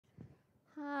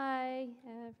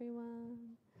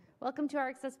Welcome to our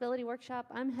accessibility workshop.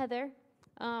 I'm Heather.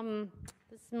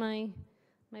 This is my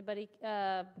buddy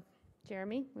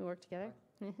Jeremy. We work together.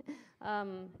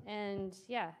 And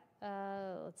yeah,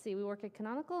 let's see. We work at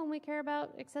Canonical, and we care about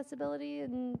accessibility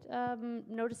and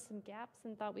noticed some gaps,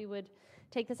 and thought we would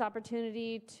take this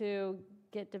opportunity to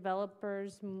get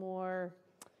developers more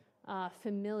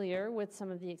familiar with some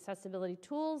of the accessibility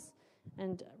tools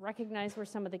and recognize where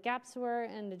some of the gaps were,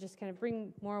 and to just kind of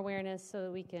bring more awareness so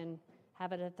that we can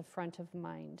have it at the front of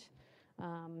mind.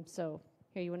 So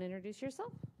here, you want to introduce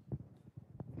yourself?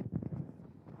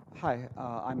 Hi,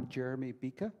 I'm Jeremy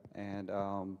Bícha, and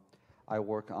I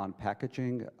work on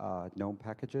packaging GNOME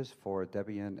packages for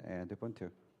Debian and Ubuntu.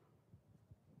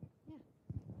 Yeah.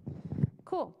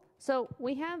 Cool. So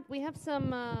we have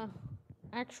some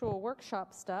actual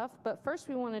workshop stuff, but first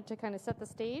we wanted to kind of set the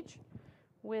stage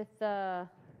with some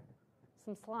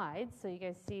slides so you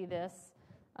guys see this.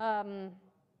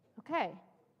 Okay.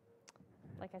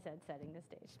 Like I said, setting the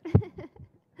stage.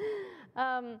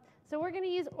 So we're going to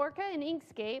use Orca and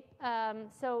Inkscape.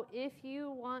 So if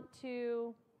you want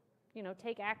to,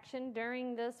 take action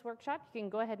during this workshop, you can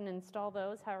go ahead and install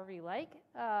those however you like.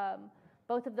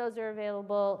 Both of those are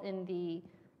available in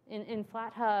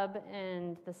FlatHub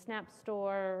and the Snap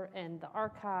Store and the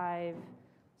archive.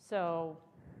 So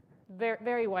very,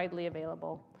 very widely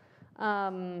available.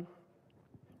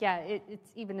 Yeah,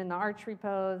 it's even in the Arch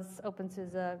repos,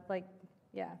 OpenSUSE,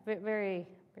 very,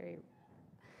 very.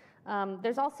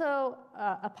 There's also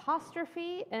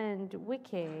apostrophe and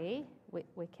wiki.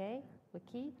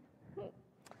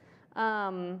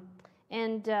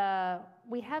 And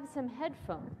we have some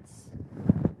headphones.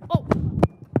 Oh,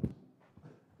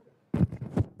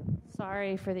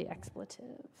 sorry for the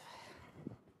expletive.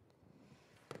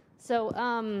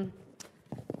 So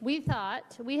we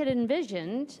had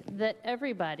envisioned that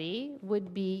everybody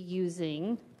would be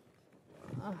using.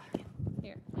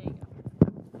 Here, there you go.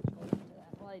 Hold on to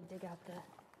that while I dig out the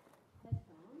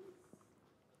headphones.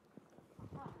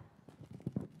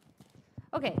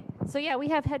 Okay, so yeah, we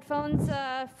have headphones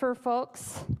for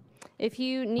folks. If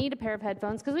you need a pair of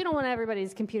headphones, because we don't want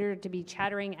everybody's computer to be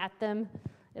chattering at them,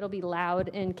 it'll be loud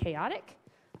and chaotic.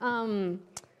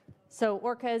 So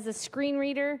Orca is a screen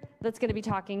reader that's going to be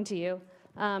talking to you.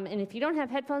 And if you don't have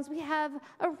headphones, we have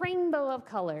a rainbow of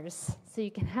colors. So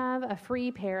you can have a free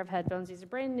pair of headphones. These are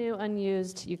brand new,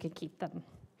 unused. You can keep them.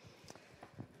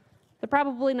 They're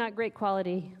probably not great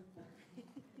quality.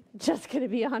 Just going to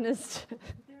be honest.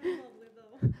 They're lovely,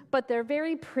 though. But they're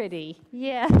very pretty.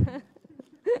 Yeah.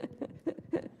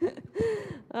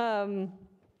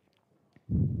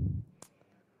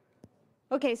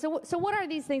 Okay, so what are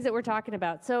these things that we're talking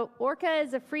about? So Orca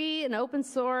is a free and open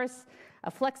source, a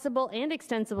flexible and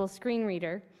extensible screen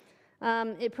reader.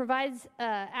 It provides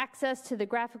access to the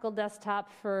graphical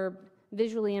desktop for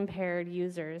visually impaired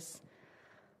users.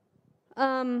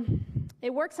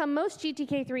 It works on most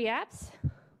GTK3 apps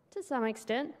to some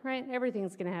extent, right?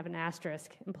 Everything's going to have an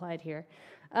asterisk implied here.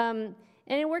 And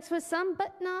it works with some,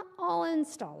 but not all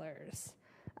installers.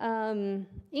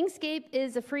 Inkscape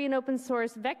is a free and open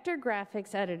source vector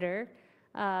graphics editor.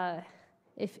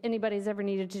 If anybody's ever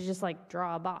needed to just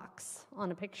draw a box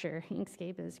on a picture,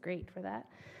 Inkscape is great for that.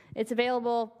 It's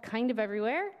available kind of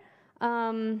everywhere.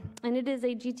 And it is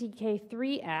a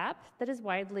GTK3 app that is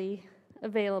widely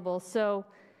available. So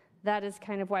that is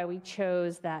kind of why we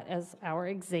chose that as our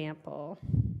example.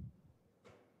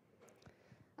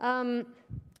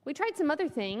 We tried some other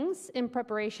things in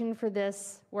preparation for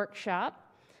this workshop.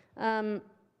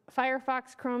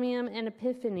 Firefox, Chromium, and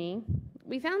Epiphany.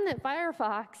 We found that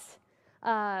Firefox,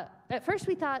 at first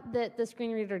we thought that the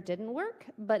screen reader didn't work,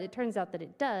 but it turns out that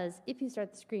it does if you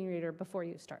start the screen reader before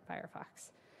you start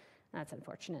Firefox. That's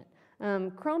unfortunate.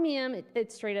 Chromium,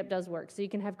 it straight up does work. So you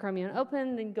can have Chromium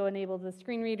open, then go enable the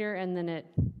screen reader, and then it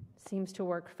seems to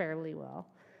work fairly well.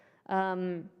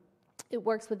 It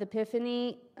works with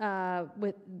Epiphany,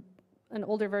 with an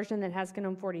older version that has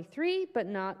GNOME 43, but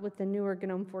not with the newer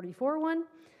GNOME 44 one.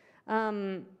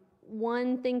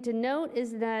 One thing to note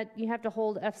is that you have to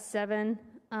hold F7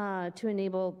 to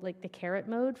enable the caret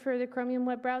mode for the Chromium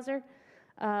web browser.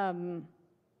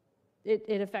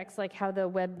 It affects how the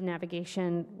web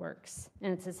navigation works,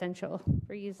 and it's essential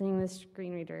for using the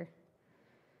screen reader.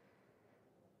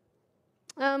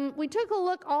 We took a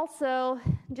look also,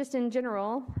 just in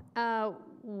general,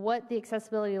 what the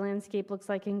accessibility landscape looks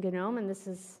like in GNOME, and this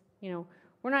is,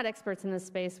 we're not experts in this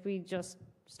space. We just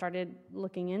started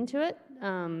looking into it.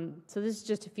 So this is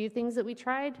just a few things that we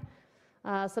tried.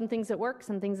 Some things that work,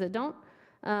 some things that don't.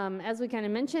 As we kind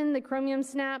of mentioned, the Chromium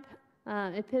Snap,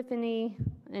 Epiphany,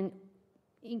 and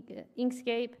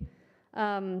Inkscape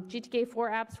GTK 4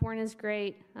 apps weren't as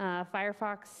great.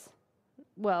 Firefox,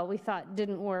 well, we thought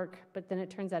didn't work, but then it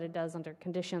turns out it does under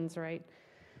conditions, right?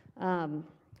 And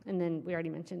then we already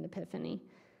mentioned Epiphany.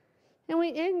 And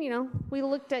we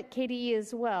looked at KDE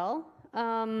as well.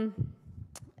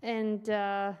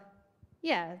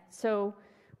 Yeah, so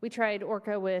we tried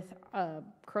Orca with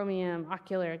Chromium,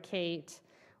 Ocular, Kate.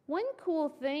 One cool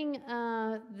thing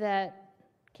that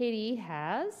KDE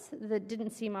has that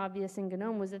didn't seem obvious in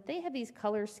GNOME was that they have these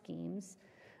color schemes.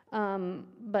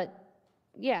 But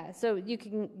yeah, so you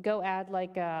can go add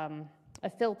like a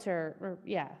filter, or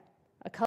yeah,